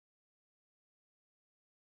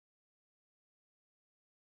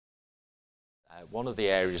One of the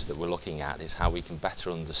areas that we're looking at is how we can better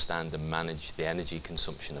understand and manage the energy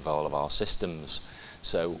consumption of all of our systems.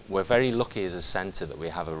 So we're very lucky as a centre that we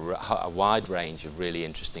have a wide range of really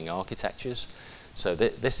interesting architectures. So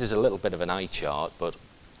this is a little bit of an eye chart, but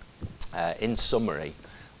in summary,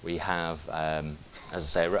 we have, as I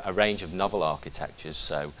say, a range of novel architectures.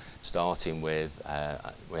 So starting with,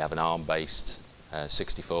 we have an ARM-based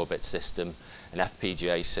 64-bit system, an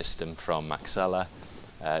FPGA system from Maxella,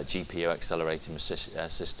 GPU accelerating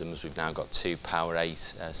systems. We've now got 2 Power 8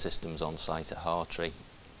 systems on site at Hartree,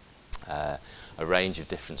 a range of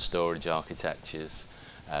different storage architectures,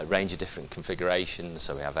 a range of different configurations.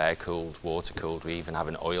 So we have air-cooled, water-cooled, we even have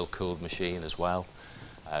an oil-cooled machine as well,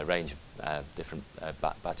 a range of different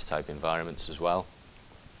batch-type environments as well.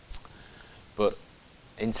 But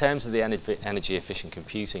in terms of the energy efficient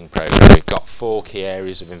computing program, we've got 4 key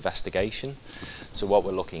areas of investigation. So what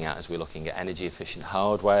we're looking at is we're looking at energy efficient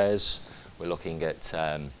hardwares, we're looking at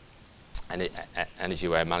energy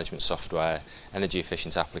aware management software, energy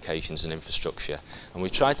efficient applications and infrastructure. And we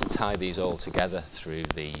tried to tie these all together through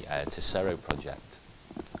the TSERO project.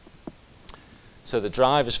 So the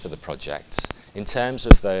drivers for the project, in terms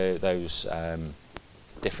of those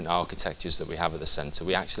different architectures that we have at the centre,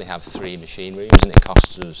 we actually have 3 machine rooms, and it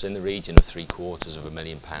costs us in the region of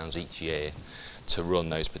 £750,000 each year to run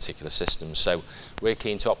those particular systems. So we're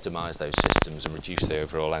keen to optimise those systems and reduce the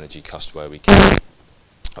overall energy cost where we can.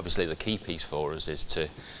 Obviously the key piece for us is to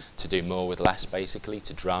do more with less, basically,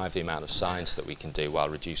 to drive the amount of science that we can do while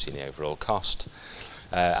reducing the overall cost.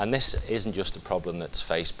 And this isn't just a problem that's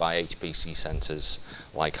faced by HPC centres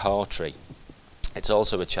like Hartree. It's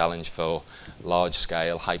also a challenge for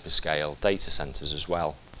large-scale, hyperscale data centres as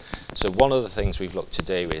well. So one of the things we've looked to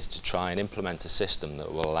do is to try and implement a system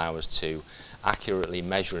that will allow us to accurately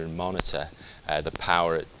measure and monitor the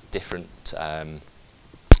power at different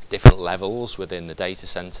levels within the data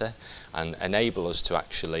centre, and enable us to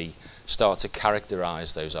actually start to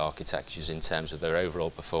characterise those architectures in terms of their overall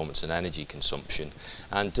performance and energy consumption,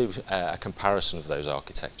 and do a comparison of those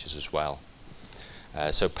architectures as well.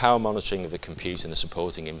 So power monitoring of the compute and the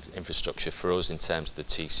supporting infrastructure for us in terms of the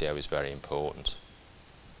TCO is very important.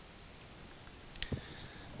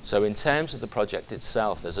 So in terms of the project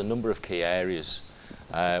itself, there's a number of key areas.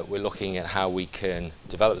 We're looking at how we can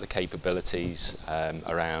develop the capabilities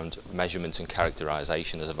around measurement and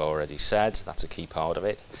characterisation, as I've already said. That's a key part of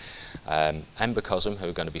it. Embecosm, who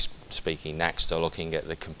are going to be speaking next, are looking at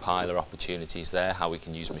the compiler opportunities there, how we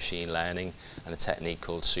can use machine learning and a technique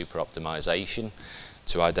called super optimization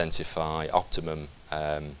to identify optimum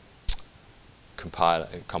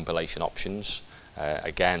compilation options,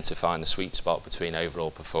 again to find the sweet spot between overall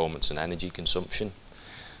performance and energy consumption.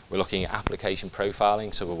 We're looking at application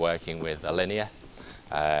profiling, so we're working with Alinea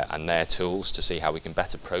and their tools to see how we can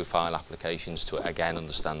better profile applications to again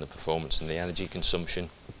understand the performance and the energy consumption.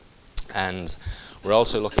 And we're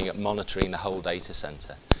also looking at monitoring the whole data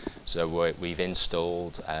centre. So we've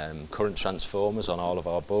installed current transformers on all of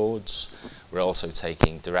our boards. We're also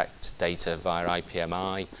taking direct data via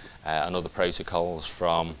IPMI and other protocols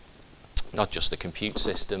from not just the compute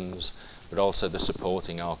systems, but also the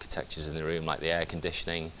supporting architectures in the room, like the air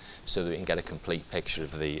conditioning, so that we can get a complete picture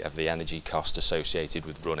of the energy cost associated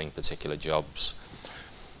with running particular jobs.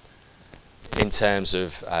 In terms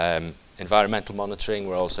of environmental monitoring,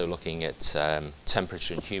 we're also looking at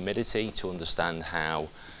temperature and humidity to understand how,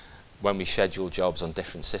 when we schedule jobs on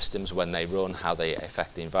different systems, when they run, how they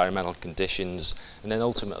affect the environmental conditions, and then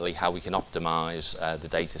ultimately how we can optimise the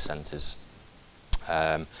data centres.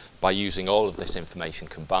 By using all of this information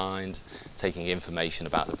combined, taking information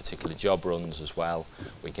about the particular job runs as well,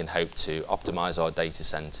 we can hope to optimise our data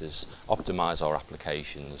centres, optimise our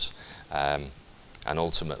applications, and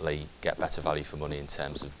ultimately get better value for money in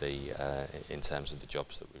terms of the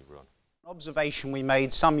jobs that we run. An observation we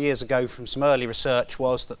made some years ago from some early research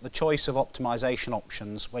was that the choice of optimization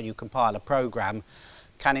options when you compile a program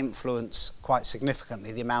can influence quite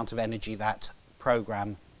significantly the amount of energy that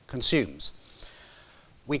program consumes.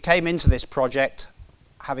 We came into this project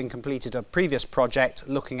having completed a previous project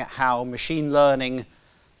looking at how machine learning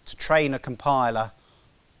to train a compiler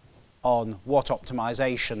on what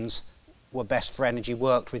optimizations were best for energy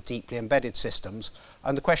worked with deeply embedded systems.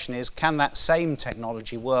 And the question is, can that same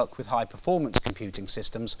technology work with high performance computing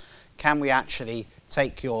systems? Can we actually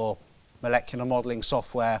take your molecular modeling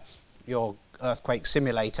software, your earthquake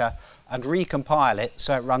simulator, and recompile it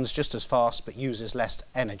so it runs just as fast but uses less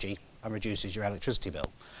energy and reduces your electricity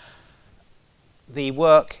bill? The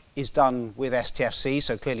work is done with STFC,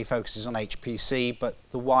 so clearly focuses on HPC, but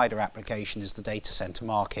the wider application is the data center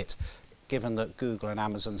market. given that Google and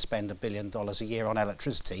Amazon spend $1 billion a year on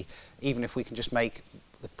electricity. Even if we can just make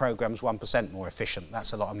the programs 1% more efficient,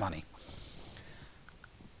 that's a lot of money.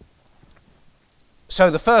 So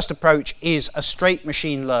the first approach is a straight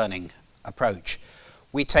machine learning approach.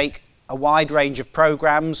 We take a wide range of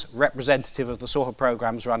programs representative of the sort of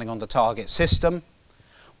programs running on the target system.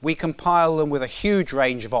 We compile them with a huge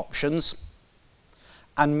range of options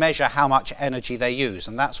and measure how much energy they use.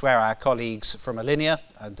 And that's where our colleagues from Alinea,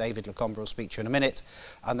 David Lecombre will speak to you in a minute,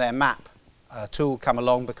 and their map tool come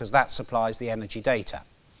along, because that supplies the energy data.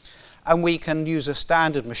 And we can use a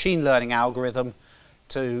standard machine learning algorithm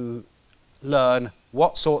to learn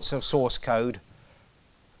what sorts of source code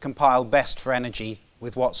compile best for energy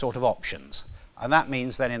with what sort of options. And that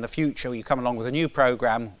means then in the future, when you come along with a new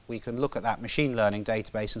program, we can look at that machine learning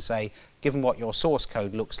database and say, given what your source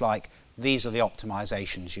code looks like, these are the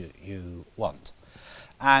optimizations you want.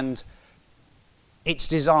 And it's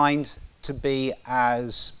designed to be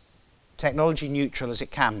as technology neutral as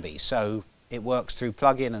it can be. So it works through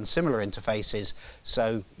plug-in and similar interfaces,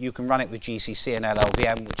 so you can run it with GCC and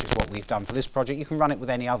LLVM, which is what we've done for this project. You can run it with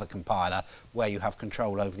any other compiler where you have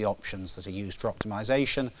control over the options that are used for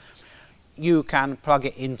optimization. You can plug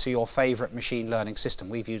it into your favorite machine learning system.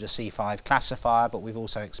 We've used a C5 classifier, but we've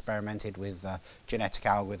also experimented with genetic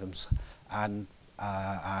algorithms and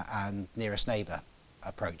nearest neighbor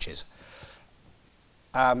approaches.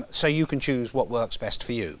 So you can choose what works best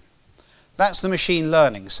for you. That's the machine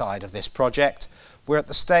learning side of this project. We're at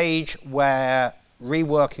the stage where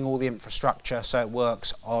reworking all the infrastructure so it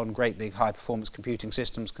works on great big high performance computing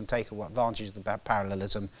systems, can take advantage of the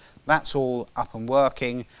parallelism. That's all up and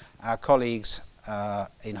working. Our colleagues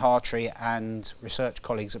in Hartree and research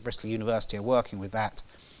colleagues at Bristol University are working with that.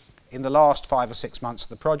 In the last 5 or 6 months of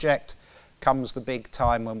the project comes the big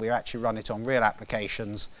time when we actually run it on real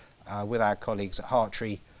applications with our colleagues at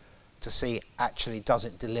Hartree to see actually does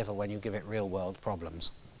it deliver when you give it real world problems.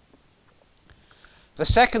 The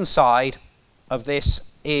second side of this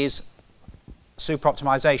is super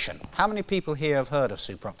optimization. How many people here have heard of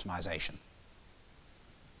super optimization?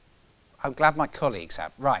 I'm glad my colleagues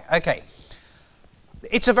have. Right, okay.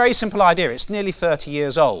 It's a very simple idea. It's nearly 30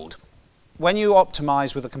 years old. When you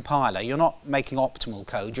optimize with a compiler, you're not making optimal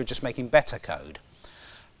code, you're just making better code.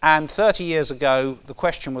 And 30 years ago, the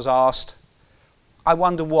question was asked, I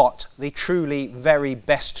wonder what the truly very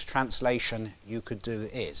best translation you could do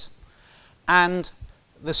is. And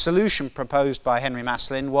the solution proposed by Henry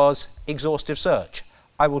Maslin was exhaustive search.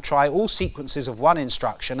 I will try all sequences of one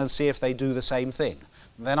instruction and see if they do the same thing.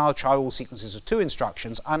 Then I'll try all sequences of 2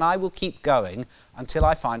 instructions, and I will keep going until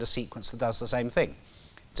I find a sequence that does the same thing.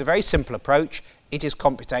 It's a very simple approach. It is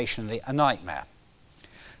computationally a nightmare.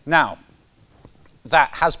 Now,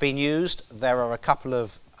 that has been used. There are a couple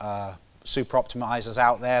of super optimizers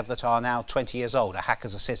out there that are now 20 years old. A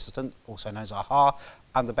Hacker's Assistant, also known as AHA,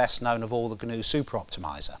 and the best known of all, the GNU Super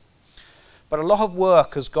Optimizer. But a lot of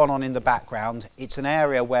work has gone on in the background. It's an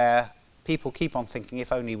area where people keep on thinking,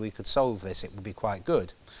 if only we could solve this, it would be quite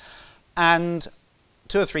good. And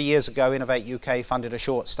 2 or 3 years ago, Innovate UK funded a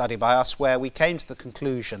short study by us where we came to the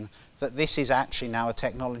conclusion that this is actually now a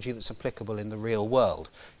technology that's applicable in the real world.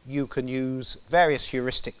 You can use various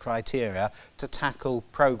heuristic criteria to tackle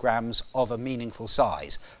programs of a meaningful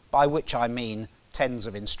size, by which I mean tens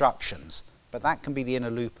of instructions. But that can be the inner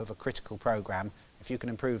loop of a critical program. If you can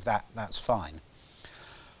improve that, that's fine.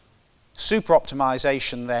 Super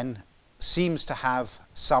optimization then seems to have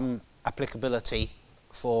some applicability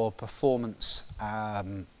for performance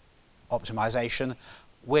optimization.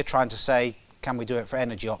 We're trying to say, can we do it for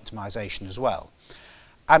energy optimization as well?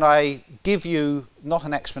 And I give you not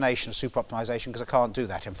an explanation of super optimization because I can't do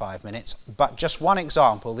that in 5 minutes, but just one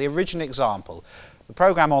example, the original example. The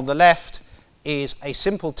program on the left is a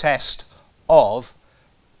simple test of,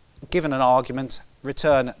 given an argument,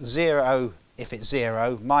 return 0 if it's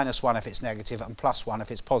 0, -1 if it's negative, and +1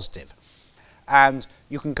 if it's positive. And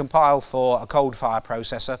you can compile for a cold-fire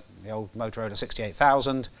processor, the old Motorola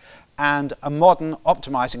 68000, and a modern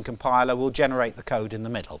optimizing compiler will generate the code in the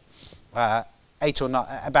middle. About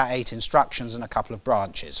 8 instructions and a couple of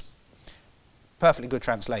branches. Perfectly good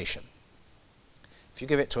translation. If you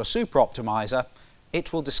give it to a super optimizer,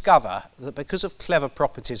 it will discover that because of clever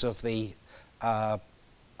properties of the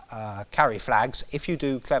carry flags, if you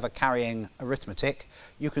do clever carrying arithmetic,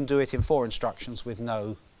 you can do it in 4 instructions with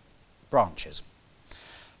no branches.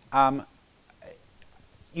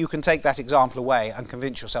 You can take that example away and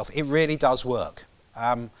convince yourself it really does work.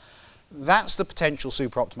 That's the potential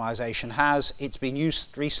super optimization has. It's been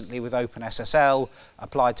used recently with OpenSSL,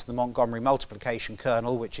 applied to the Montgomery multiplication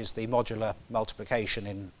kernel, which is the modular multiplication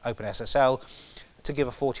in OpenSSL, to give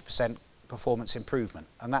a 40% performance improvement,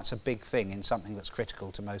 and that's a big thing in something that's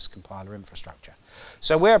critical to most compiler infrastructure.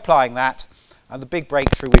 So we're applying that, and the big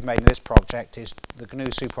breakthrough we've made in this project is the GNU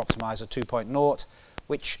Super Optimizer 2.0,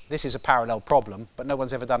 which this is a parallel problem, but no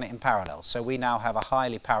one's ever done it in parallel. So we now have a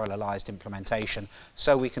highly parallelized implementation,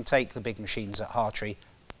 so we can take the big machines at Hartree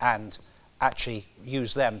and actually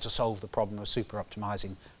use them to solve the problem of super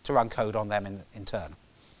optimizing, to run code on them in turn.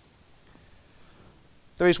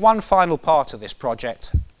 There is one final part of this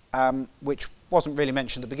project which wasn't really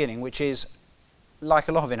mentioned at the beginning, which is, like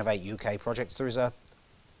a lot of Innovate UK projects, there is an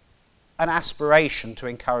aspiration to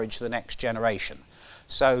encourage the next generation.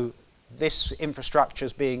 So this infrastructure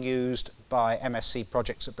is being used by MSc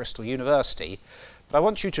projects at Bristol University, but I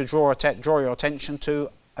want you to draw your attention to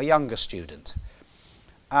a younger student.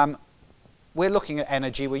 We're looking at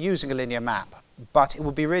energy, we're using a linear map, but it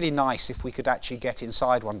would be really nice if we could actually get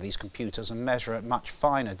inside one of these computers and measure at much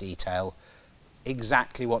finer detail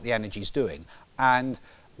exactly what the energy is doing. And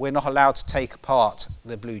we're not allowed to take apart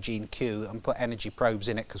the Blue Gene Q and put energy probes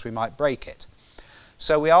in it because we might break it.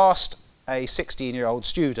 So we asked a 16-year-old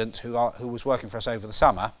student who was working for us over the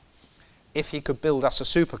summer if he could build us a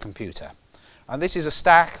supercomputer. And this is a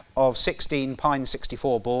stack of 16 Pine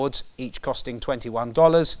 64 boards, each costing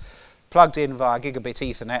 $21, plugged in via gigabit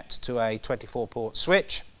Ethernet to a 24-port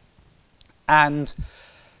switch, and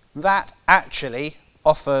that actually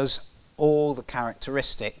offers all the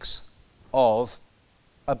characteristics of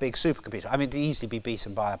a big supercomputer. I mean, it'd easily be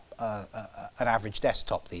beaten by an average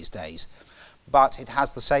desktop these days, but it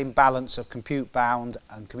has the same balance of compute bound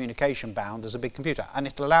and communication bound as a big computer, and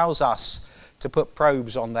it allows us to put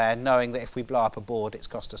probes on there knowing that if we blow up a board it's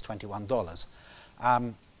cost us $21,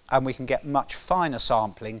 and we can get much finer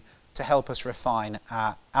sampling to help us refine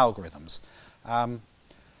our algorithms.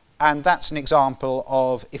 And that's an example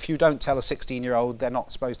of, if you don't tell a 16-year-old they're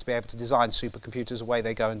not supposed to be able to design supercomputers, away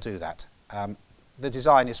they go and do that. The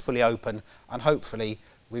design is fully open, and hopefully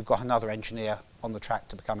we've got another engineer on the track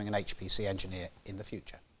to becoming an HPC engineer in the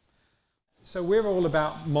future. So we're all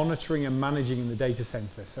about monitoring and managing in the data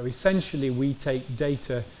center. So essentially we take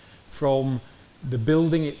data from the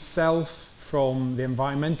building itself, from the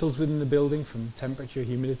environmentals within the building, from temperature,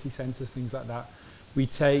 humidity sensors, things like that. We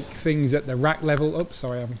take things at the rack level. Oops,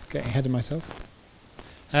 sorry, I'm getting ahead of myself.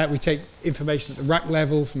 We take information at the rack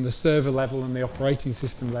level, from the server level and the operating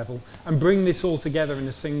system level, and bring this all together in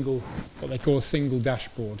a single, what they call a single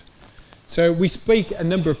dashboard. So we speak a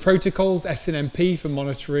number of protocols, SNMP for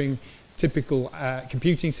monitoring typical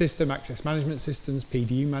computing system, access management systems,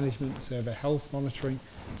 PDU management, server health monitoring,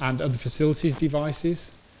 and other facilities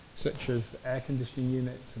devices, such as air conditioning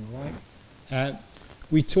units and the like.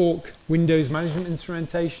 We talk Windows management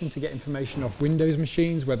instrumentation to get information off Windows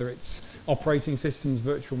machines, whether it's operating systems,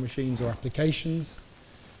 virtual machines, or applications.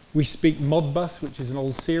 We speak Modbus, which is an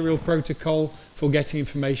old serial protocol for getting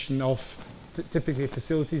information off typically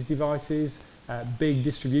facilities devices, big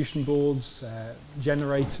distribution boards,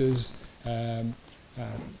 generators,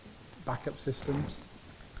 backup systems.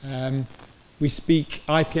 We speak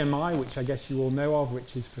IPMI, which I guess you all know of,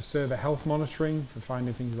 which is for server health monitoring, for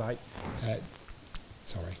finding things like,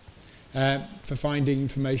 for finding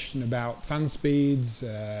information about fan speeds,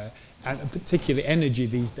 and particularly energy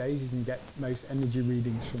these days. You can get most energy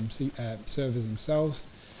readings from servers themselves.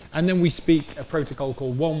 And then we speak a protocol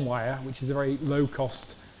called OneWire, which is a very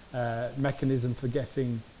low-cost mechanism for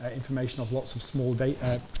getting information off lots of small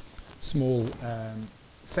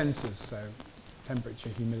sensors, so temperature,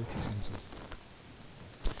 humidity sensors.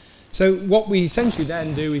 So what we essentially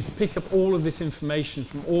then do is pick up all of this information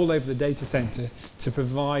from all over the data center to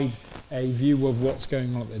provide a view of what's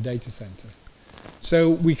going on at the data center.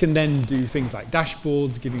 So we can then do things like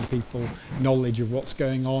dashboards, giving people knowledge of what's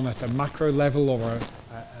going on at a macro level or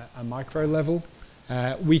a micro level.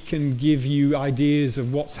 We can give you ideas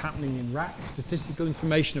of what's happening in racks, statistical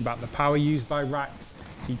information about the power used by racks,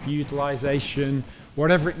 CPU utilization,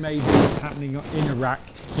 whatever it may be that's happening in a rack.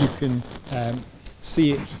 You can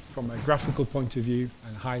see it from a graphical point of view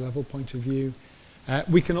and a high-level point of view.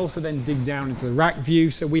 We can also then dig down into the rack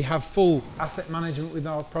view. So we have full asset management with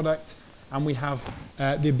our product, and we have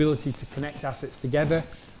the ability to connect assets together,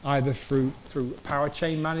 either through power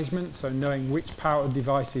chain management, so knowing which power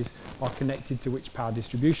devices are connected to which power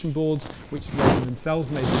distribution boards, which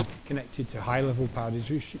themselves may be connected to high-level power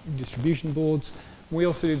distribution boards. We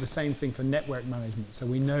also do the same thing for network management, so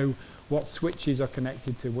we know what switches are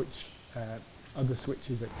connected to which other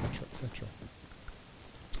switches, etc., etc.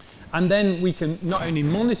 And then we can not only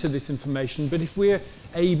monitor this information, but if we're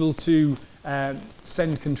able to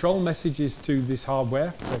send control messages to this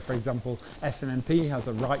hardware. So for example, SNMP has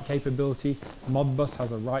a write capability, Modbus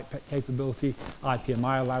has a write capability,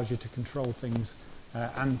 IPMI allows you to control things,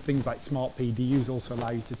 and things like smart PDUs also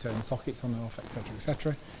allow you to turn sockets on and off, etc.,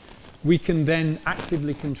 etc. We can then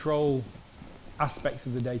actively control aspects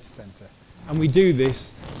of the data center. And we do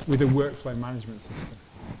this with a workflow management system.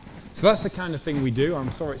 So that's the kind of thing we do. I'm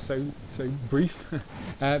sorry it's so brief,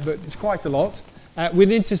 but it's quite a lot.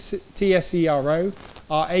 Within TSERO,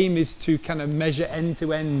 our aim is to kind of measure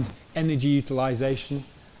end-to-end energy utilization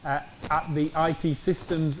at the IT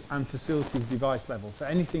systems and facilities device level. So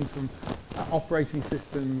anything from operating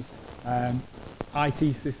systems,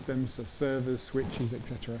 IT systems, so servers, switches,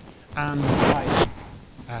 etc., and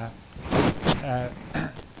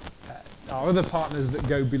our other partners that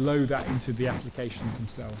go below that into the applications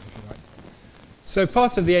themselves, if you like. So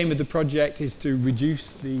part of the aim of the project is to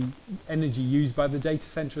reduce the energy used by the data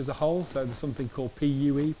center as a whole. So there's something called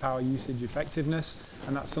PUE, power usage effectiveness,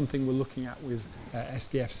 and that's something we're looking at with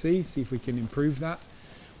SDFC, see if we can improve that.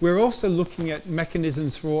 We're also looking at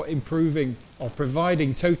mechanisms for improving or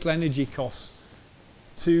providing total energy costs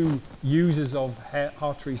to users of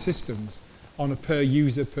Hartree systems on a per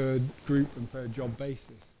user, per group and per job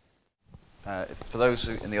basis. For those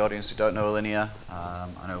in the audience who don't know Alinea,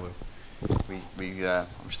 I know we've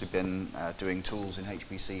obviously been doing tools in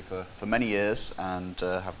HPC for many years and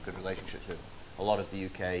have good relationships with a lot of the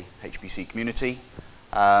UK HPC community.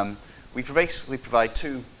 We basically provide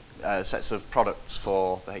two sets of products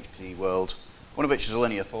for the HPC world, one of which is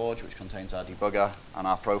Alinea Forge, which contains our debugger and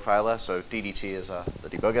our profiler. So DDT is the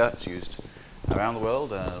debugger. It's used around the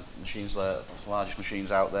world. Machines, the largest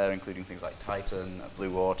machines out there, including things like Titan, Blue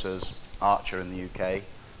Waters, Archer in the UK,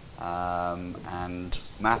 and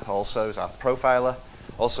MAP also is our profiler,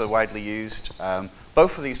 also widely used.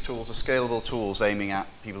 Both of these tools are scalable tools aiming at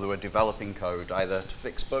people who are developing code, either to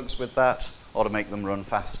fix bugs with that or to make them run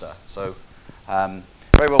faster. So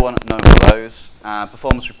very well known for those.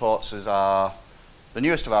 Performance reports is the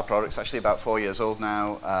newest of our products, actually about 4 years old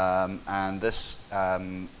now, and this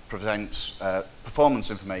presents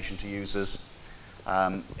performance information to users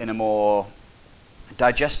in a more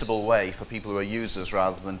digestible way for people who are users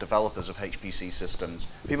rather than developers of HPC systems.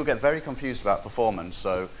 People get very confused about performance,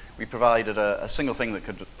 so we provided a single thing that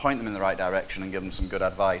could point them in the right direction and give them some good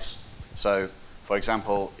advice. So, for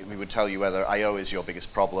example, we would tell you whether I/O is your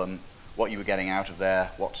biggest problem, what you were getting out of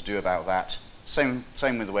there, what to do about that. Same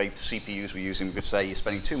with the way CPUs we're using. We could say you're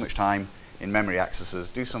spending too much time in memory accesses,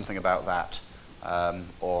 do something about that,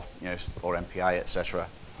 or MPI, etc.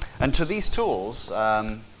 And to these tools,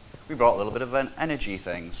 we brought a little bit of energy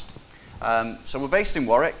things. So we're based in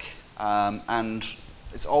Warwick, and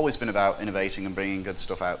it's always been about innovating and bringing good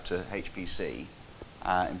stuff out to HPC,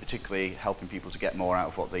 and particularly helping people to get more out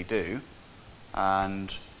of what they do.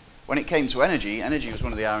 And when it came to energy was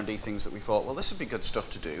one of the R&D things that we thought, well, this would be good stuff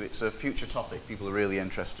to do. It's a future topic people are really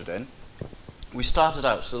interested in. We started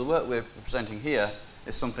out, so the work we're presenting here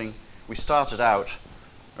is something we started out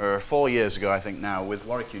 4 years ago, I think now, with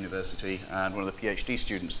Warwick University and one of the PhD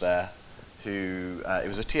students there who, it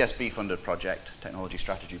was a TSB funded project, Technology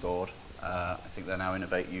Strategy Board. I think they're now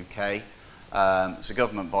Innovate UK. It's a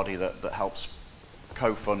government body that helps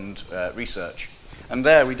co-fund research. And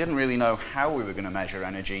there we didn't really know how we were going to measure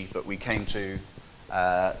energy, but we came to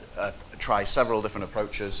try several different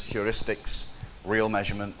approaches, heuristics, real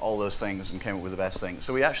measurement, all those things, and came up with the best thing.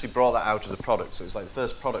 So we actually brought that out as a product. So it was like the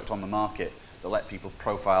first product on the market that let people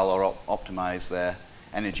profile or optimize their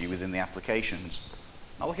energy within the applications.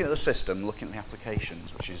 Not looking at the system, looking at the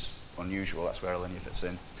applications, which is unusual. That's where Alinea fits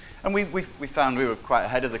in. And we found we were quite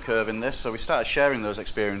ahead of the curve in this, so we started sharing those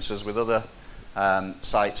experiences with other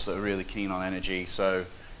sites that are really keen on energy. So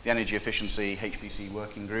the Energy Efficiency HPC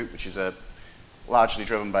Working Group, which is largely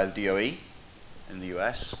driven by the DOE in the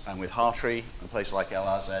US, and with Hartree, and places like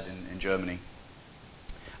LRZ in Germany.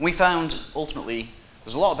 And we found, ultimately,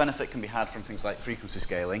 there's a lot of benefit can be had from things like frequency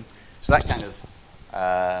scaling. So that kind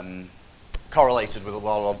of correlated with a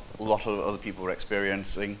lot of other people were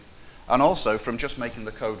experiencing. And also from just making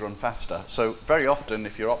the code run faster. So very often,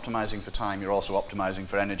 if you're optimizing for time, you're also optimizing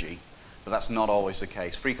for energy. But that's not always the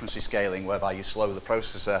case. Frequency scaling, whereby you slow the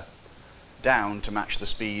processor down to match the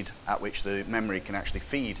speed at which the memory can actually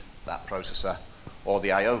feed that processor, or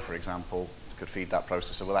the I/O, for example, could feed that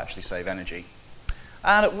processor, will actually save energy.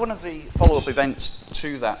 And at one of the follow-up events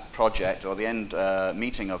to that project, or the end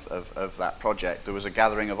meeting of that project, there was a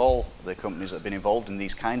gathering of all the companies that have been involved in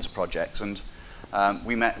these kinds of projects. And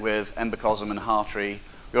we met with Embercosm and Hartree.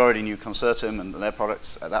 We already knew Concertum and their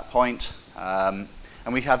products at that point.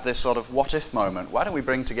 And we had this sort of what-if moment. Why don't we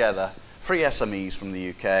bring together 3 SMEs from the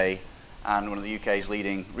UK and one of the UK's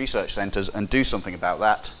leading research centres and do something about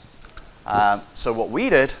that. So what we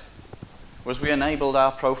did was we enabled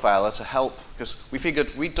our profiler to help, because we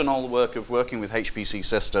figured we'd done all the work of working with HPC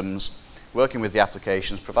systems, working with the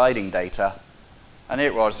applications, providing data, and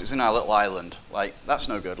it was in our little island. Like, that's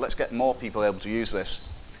no good. Let's get more people able to use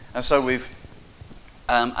this. And so we've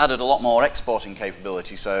added a lot more exporting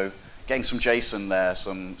capability, so getting some JSON there,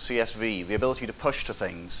 some CSV, the ability to push to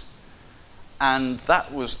things. And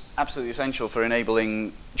that was absolutely essential for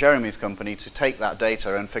enabling Jeremy's company to take that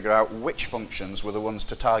data and figure out which functions were the ones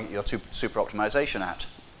to target your super optimization at.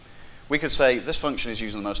 We could say, this function is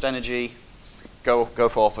using the most energy, go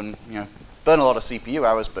forth and burn a lot of CPU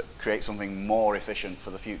hours, but create something more efficient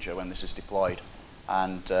for the future when this is deployed.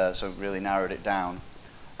 And so really narrowed it down.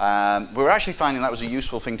 We were actually finding that was a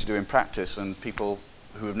useful thing to do in practice, and people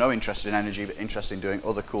who have no interest in energy but interested in doing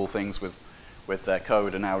other cool things with their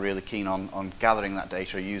code are now really keen on gathering that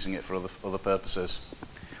data, using it for other purposes.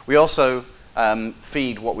 We also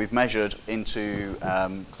feed what we've measured into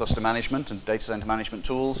cluster management and data center management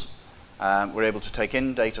tools. We're able to take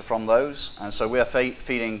in data from those, and so we are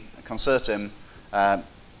feeding Concertim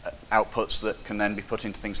outputs that can then be put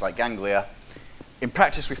into things like Ganglia. In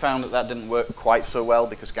practice, we found that didn't work quite so well,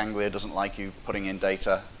 because Ganglia doesn't like you putting in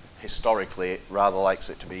data historically. It rather likes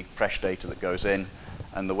it to be fresh data that goes in.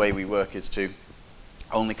 And the way we work is to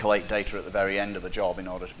only collate data at the very end of the job in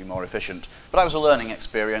order to be more efficient. But that was a learning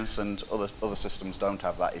experience, and other systems don't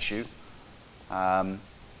have that issue. And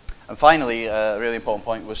finally, a really important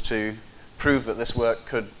point was to prove that this work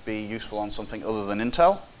could be useful on something other than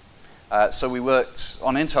Intel. So we worked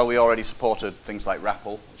on Intel. We already supported things like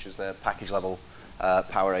RAPL, which is their package-level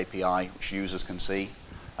Power API, which users can see.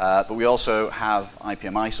 But we also have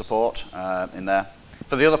IPMI support in there.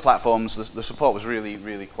 For the other platforms, the support was really,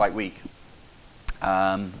 really quite weak.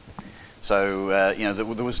 There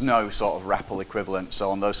was no sort of RAPL equivalent.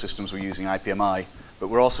 So on those systems, we're using IPMI. But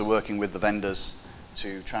we're also working with the vendors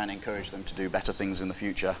to try and encourage them to do better things in the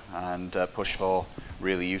future, and push for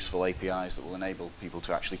really useful APIs that will enable people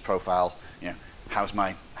to actually profile, how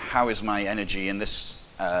is my energy in this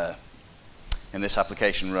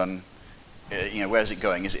application run? Where is it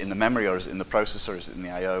going? Is it in the memory, or is it in the processor? Is it in the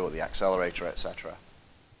I/O or the accelerator, etc.?